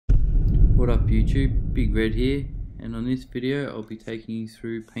What up YouTube, Big Red here, and on this video I'll be taking you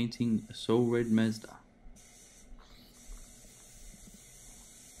through painting a Soul Red Mazda.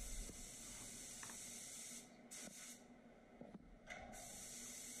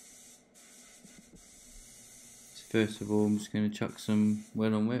 So first of all I'm just going to chuck some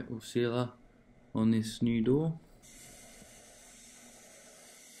wet on wet or sealer on this new door.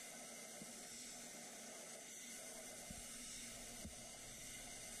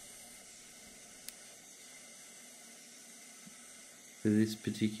 For this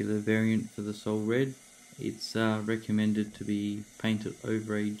particular variant for the Soul Red, it's recommended to be painted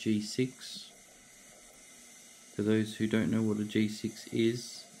over a G6. For those who don't know what a G6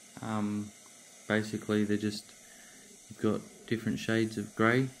 is, basically you've got different shades of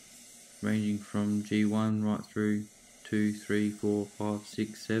grey, ranging from G1 right through 2, 3, 4, 5,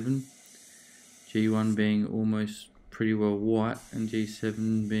 6, 7. G1 being almost pretty well white and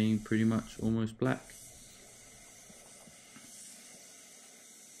G7 being pretty much almost black.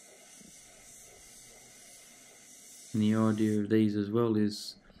 And the idea of these as well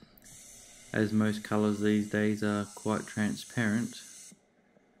is, as most colours these days are quite transparent,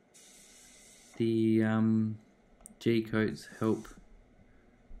 the G coats help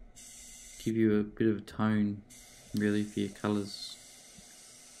give you a bit of a tone really for your colours,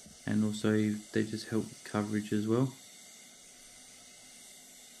 and also they just help with coverage as well.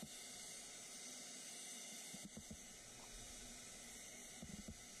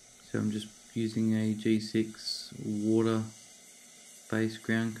 So I'm just using a G6 water based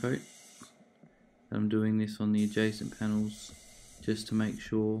ground coat. I'm doing this on the adjacent panels just to make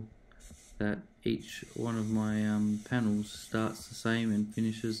sure that each one of my panels starts the same and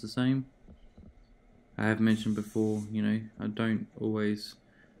finishes the same. I have mentioned before, I don't always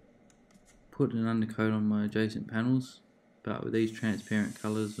put an undercoat on my adjacent panels, but with these transparent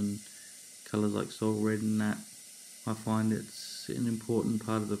colours and colours like Soul Red and that, I find it's an important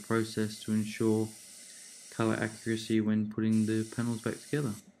part of the process to ensure colour accuracy when putting the panels back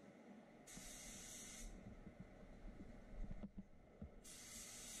together.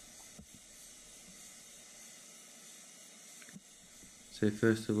 So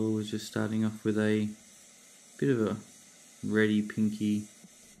first of all, we're just starting off with a bit of a reddy pinky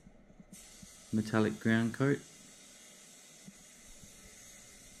metallic ground coat,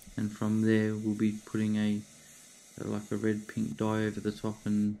 and from there we'll be putting like a red pink dye over the top,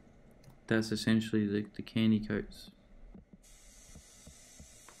 and that's essentially the candy coats.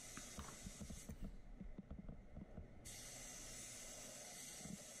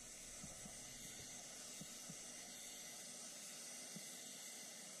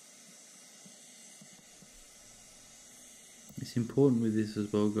 It's important with this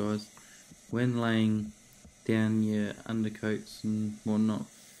as well, guys, when laying down your undercoats and whatnot,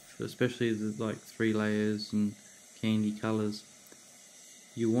 especially the like 3 layers and candy colours,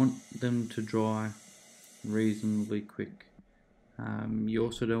 you want them to dry reasonably quick. You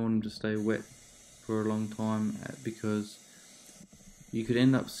also don't want them to stay wet for a long time, because you could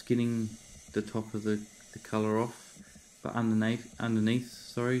end up skinning the top of the colour off, but underneath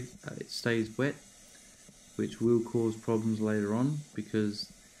it stays wet, which will cause problems later on,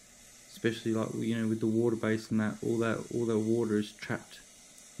 because especially like with the water base and that, all that water is trapped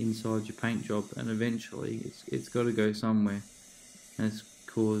inside your paint job, and eventually it's got to go somewhere, and it's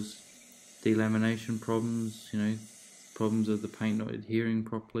caused delamination problems, problems of the paint not adhering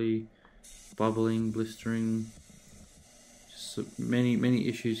properly, bubbling, blistering. Just many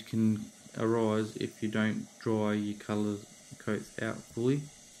issues can arise if you don't dry your colour coats out fully.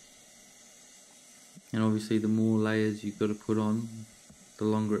 And obviously the more layers you've got to put on, the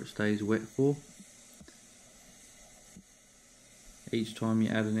longer it stays wet for. Each time you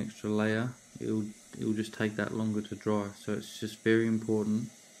add an extra layer, it'll just take that longer to dry. So it's just very important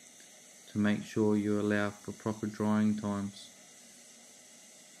to make sure you allow for proper drying times.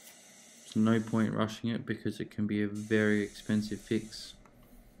 There's no point rushing it, because it can be a very expensive fix.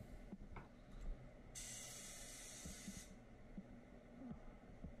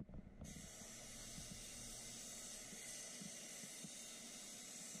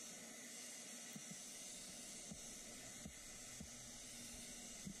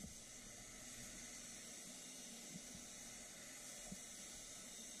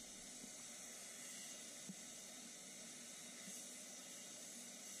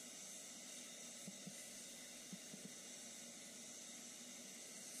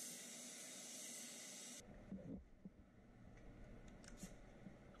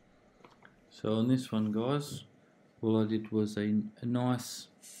 So on this one, guys, all I did was a nice,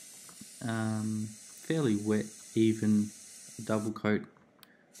 fairly wet, even double coat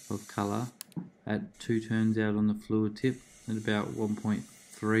of colour at 2 turns out on the fluid tip at about 1.3,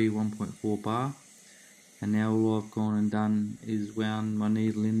 1.4 bar. And now all I've gone and done is wound my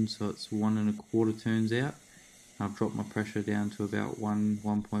needle in so it's 1.25 turns out. I've dropped my pressure down to about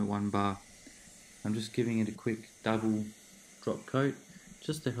 1.1 bar. I'm just giving it a quick double drop coat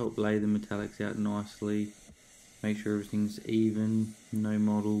just to help lay the metallics out nicely, make sure everything's even, no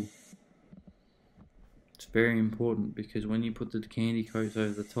mottle. It's very important because when you put the candy coats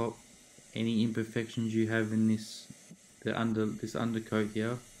over the top, any imperfections you have in this undercoat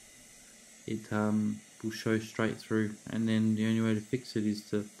here, it will show straight through, and then the only way to fix it is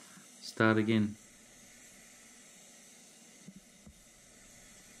to start again.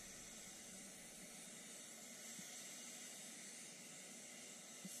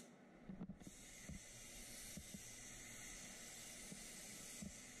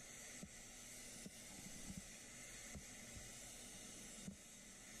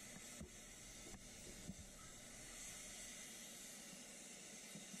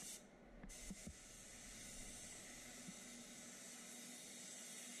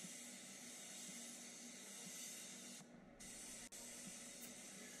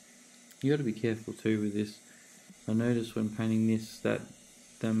 You got to be careful too with this. I noticed when painting this that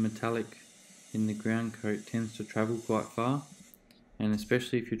the metallic in the ground coat tends to travel quite far, and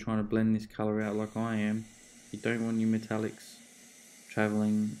especially if you're trying to blend this colour out like I am, you don't want your metallics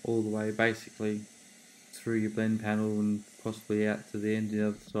travelling all the way basically through your blend panel and possibly out to the end of the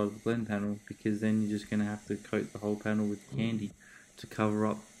other side of the blend panel, because then you're just going to have to coat the whole panel with candy to cover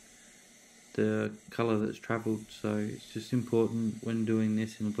up the colour that's travelled. So it's just important when doing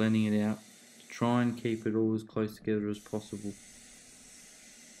this and blending it out to try and keep it all as close together as possible.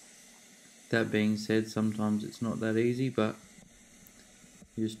 That being said, sometimes it's not that easy, but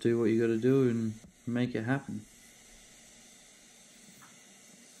you just do what you got to do and make it happen.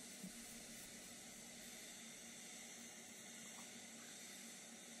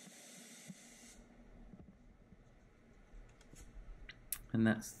 And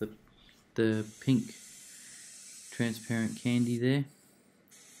that's the pink transparent candy there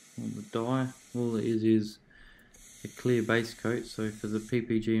on the dye. All it is a clear base coat. So for the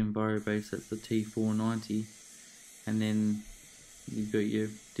PPG Enviro base, that's the T490, and then you've got your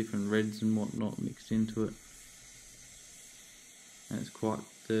different reds and whatnot mixed into it. And it's quite,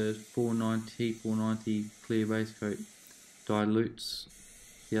 the T490 clear base coat dilutes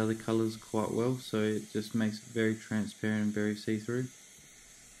the other colours quite well, so it just makes it very transparent and very see-through.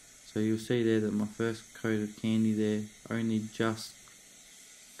 So you'll see there that my first coat of candy there only just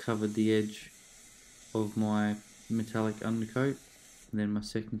covered the edge of my metallic undercoat, and then my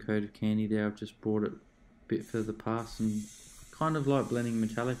second coat of candy there I've just brought it a bit further past, and kind of like blending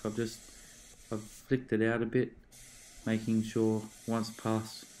metallic, I've flicked it out a bit, making sure once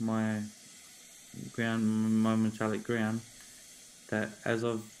past my metallic ground, that as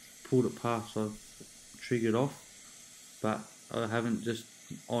I've pulled it past I've triggered off, but I haven't just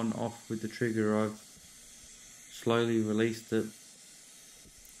on off with the trigger, I've slowly released it,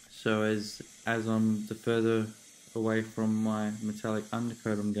 so as I'm the further away from my metallic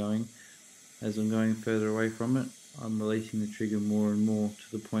undercoat as I'm going further away from it, I'm releasing the trigger more and more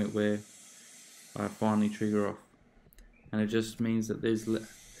to the point where I finally trigger off, and it just means that there's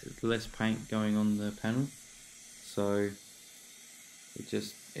less paint going on the panel, so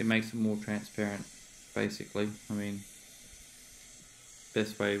it makes it more transparent basically. I mean,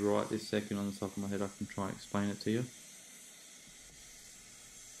 best way right this second on the top of my head I can try and explain it to you.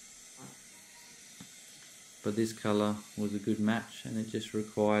 But this colour was a good match, and it just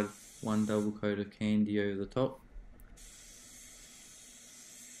required one double coat of candy over the top.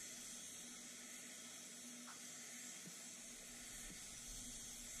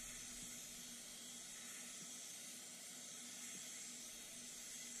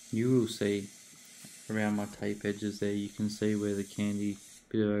 You will see around my tape edges there, you can see where the candy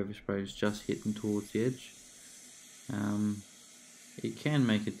bit of overspray is just hitting towards the edge. It can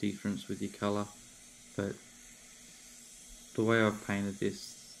make a difference with your colour, but the way I've painted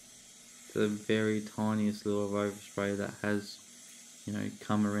this, the very tiniest little of overspray that has,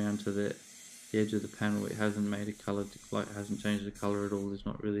 come around to the edge of the panel, it hasn't made a colour, hasn't changed the colour at all. There's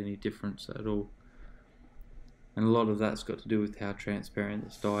not really any difference at all. And a lot of that's got to do with how transparent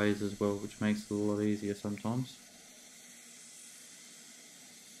this dye is as well, which makes it a lot easier sometimes.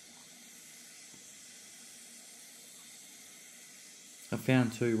 I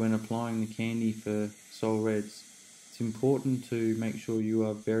found too, when applying the candy for Sol Reds, it's important to make sure you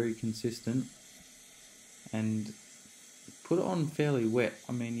are very consistent and put it on fairly wet.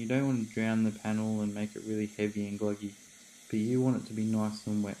 I mean, you don't want to drown the panel and make it really heavy and gluggy, but you want it to be nice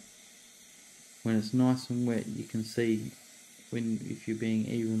and wet. When it's nice and wet, you can see if you're being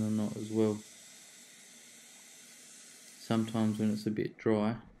even or not as well. Sometimes when it's a bit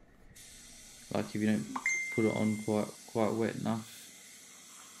dry, like if you don't put it on quite wet enough,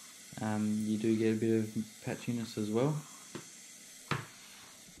 you do get a bit of patchiness as well.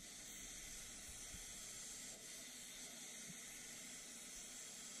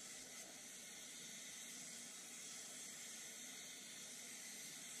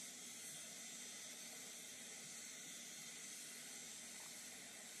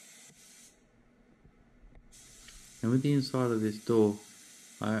 And with the inside of this door,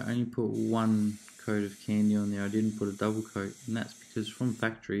 I only put one coat of candy on there. I didn't put a double coat, and that's because from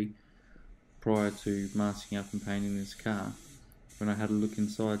factory, prior to masking up and painting this car, when I had a look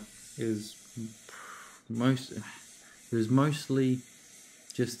inside, it was mostly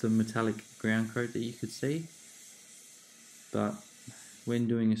just the metallic ground coat that you could see. But when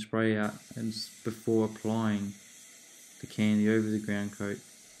doing a spray out and before applying the candy over the ground coat,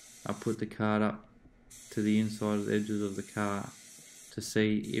 I put the card up to the inside of the edges of the car to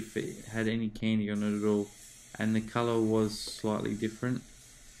see if it had any candy on it at all, and the colour was slightly different,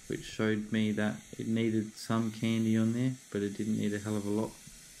 which showed me that it needed some candy on there, but it didn't need a hell of a lot,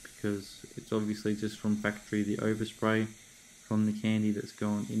 because it's obviously just from factory, the overspray from the candy that's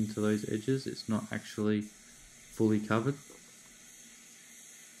gone into those edges. It's not actually fully covered.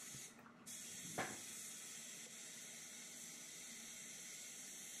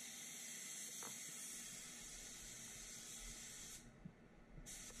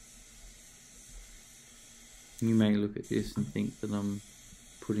 You may look at this and think that I'm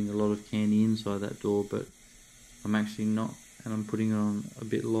putting a lot of candy inside that door, but I'm actually not, and I'm putting it on a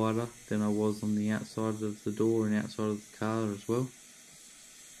bit lighter than I was on the outside of the door and outside of the car as well.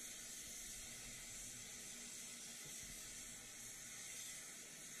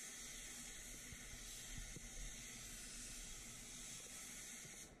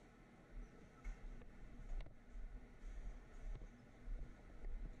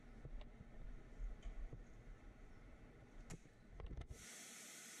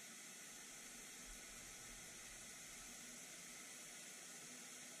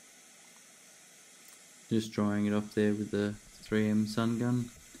 Just drying it off there with the 3M sun gun,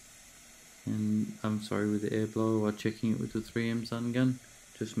 and I'm sorry, with the air blower, while checking it with the 3M sun gun,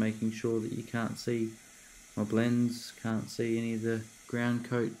 just making sure that you can't see my blends, can't see any of the ground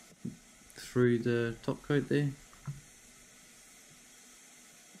coat through the top coat there.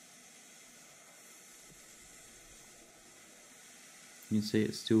 You can see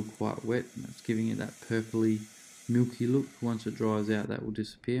it's still quite wet, and it's giving it that purpley milky look. Once it dries out, that will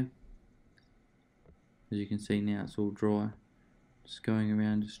disappear. As you can see now, it's all dry. Just going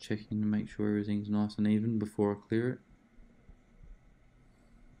around, just checking to make sure everything's nice and even before I clear it.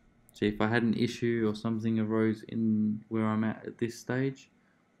 See, if I had an issue or something arose in where I'm at this stage,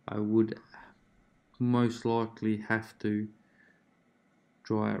 I would most likely have to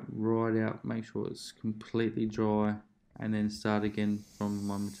dry it right out, make sure it's completely dry, and then start again from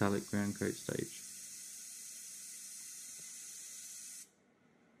my metallic ground coat stage.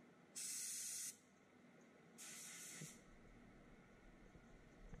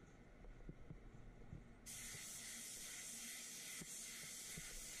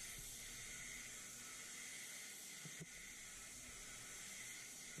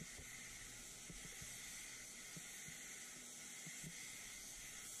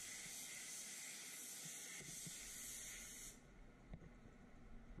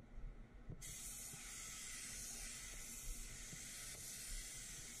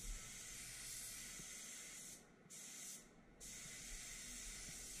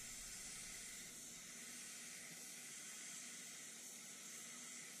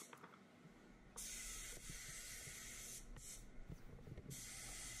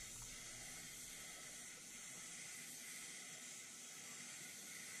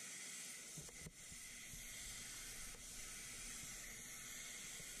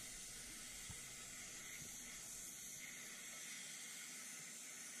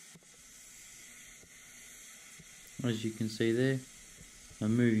 As you can see there,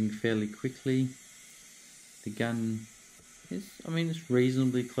 I'm moving fairly quickly. The gun is, it's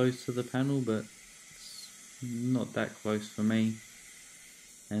reasonably close to the panel, but it's not that close for me.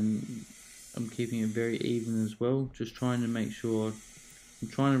 And I'm keeping it very even as well, just trying to make sure, I'm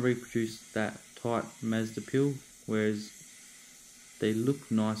trying to reproduce that tight Mazda pill, whereas they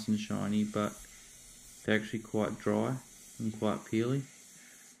look nice and shiny, but they're actually quite dry and quite peely.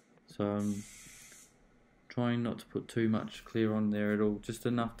 So I'm trying not to put too much clear on there at all, just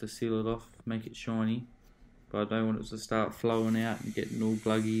enough to seal it off, make it shiny, but I don't want it to start flowing out and getting all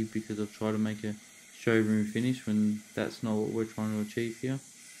gluggy because I've tried to make a showroom finish when that's not what we're trying to achieve here.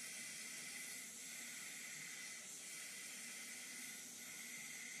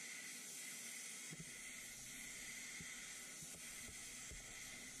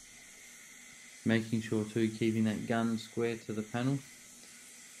 Making sure too, keeping that gun square to the panel,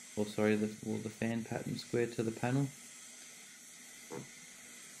 or sorry, the fan pattern square to the panel.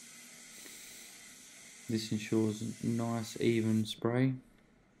 This ensures nice even spray.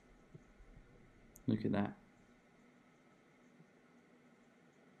 Look at that.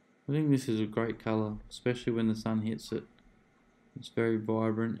 I think this is a great colour, especially when the sun hits it. It's very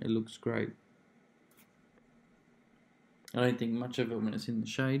vibrant, it looks great. I don't think much of it when it's in the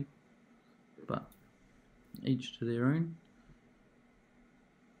shade, but each to their own.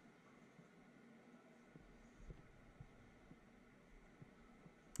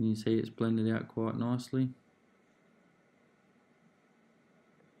 You see it's blended out quite nicely.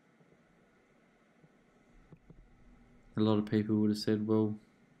 A lot of people would have said, well,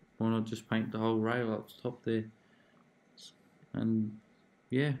 why not just paint the whole rail up top there? And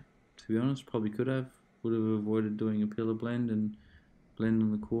yeah, to be honest, probably could have. Would have avoided doing a pillar blend and blend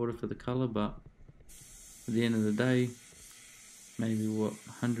on the quarter for the colour, but at the end of the day, maybe what,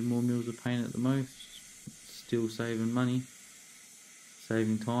 100 more mils of paint at the most, still saving money,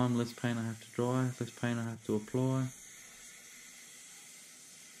 saving time, less paint I have to dry, less paint I have to apply.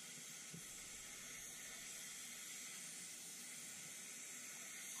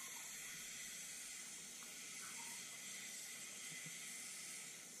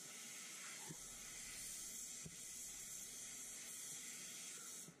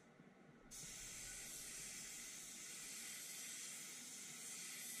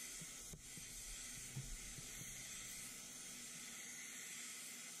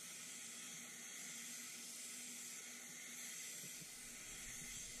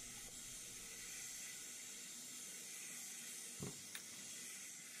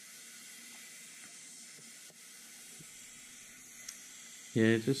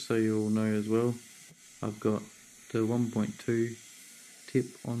 Yeah, just so you all know as well, I've got the 1.2 tip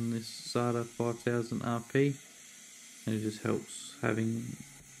on this SATA 5000 RP, and it just helps having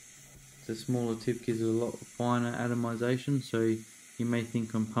the smaller tip, gives it a lot finer atomization, so you may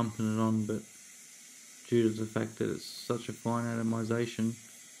think I'm pumping it on, but due to the fact that it's such a fine atomization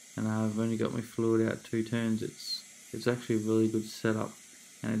and I've only got my fluid out 2 turns, it's actually a really good setup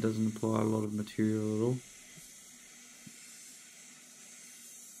and it doesn't apply a lot of material at all.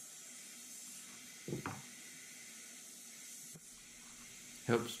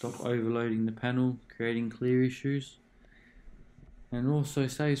 Helps stop overloading the panel, creating clear issues, and also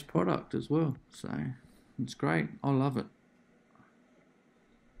saves product as well, so it's great. I love it.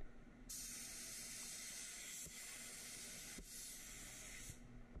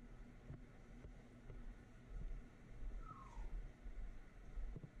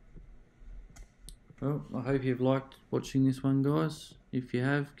 Well, I hope you've liked watching this one, guys. If you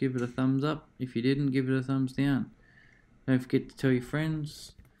have, give it a thumbs up. If you didn't, give it a thumbs down. Don't forget to tell your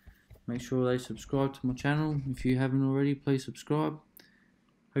friends. Make sure they subscribe to my channel. If you haven't already, please subscribe.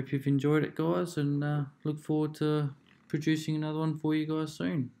 Hope you've enjoyed it, guys, and look forward to producing another one for you guys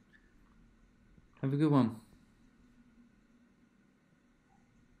soon. Have a good one.